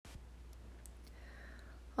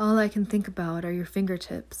All I can think about are your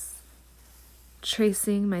fingertips,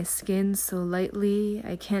 tracing my skin so lightly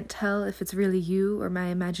I can't tell if it's really you or my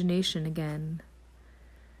imagination again.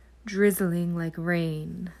 Drizzling like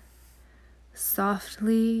rain,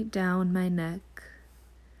 softly down my neck,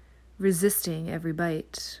 resisting every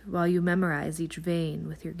bite while you memorize each vein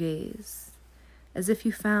with your gaze, as if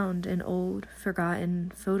you found an old,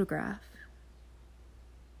 forgotten photograph